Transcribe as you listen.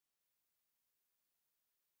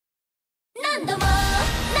何度も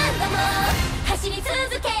何度も走り続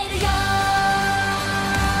けるよ。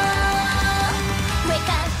上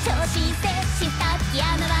から調子してシフタギア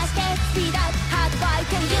回してスピードアップハードバイ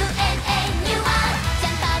ク U.M.A ニューワンジャ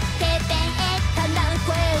ンパーてっぺんへ観覧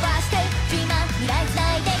声はしてドリーマー未来つ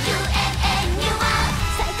ないで U.M.A ニューワン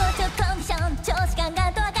最高潮コンディション調子ガンガ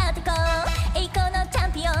ンと上がってこう栄光のチャ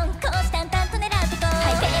ンピオン虎視眈々と狙ってこう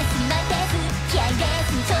ハイペースにマイペース気合いレー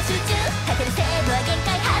スに超集中かけるセーブは限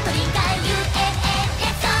界ハート臨界 U.M.A レ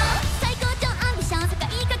ッツゴー最高潮アンビション世界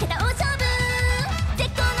かけた大勝負絶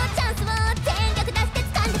好のチャンスを全力出して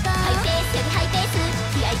掴んでこうハイペースよりハイペース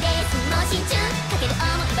気合いレースに猛進中かける思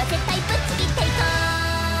いは絶対ぶっちぎっていこ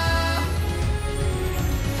う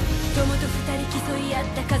友と二人競い合っ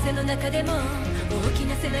た風の中でも大き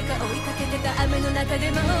な背中追いかけてた雨の中で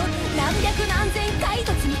も何百何千回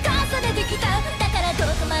と積み重ねてきただからど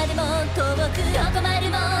こまでも遠くどこまで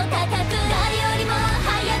も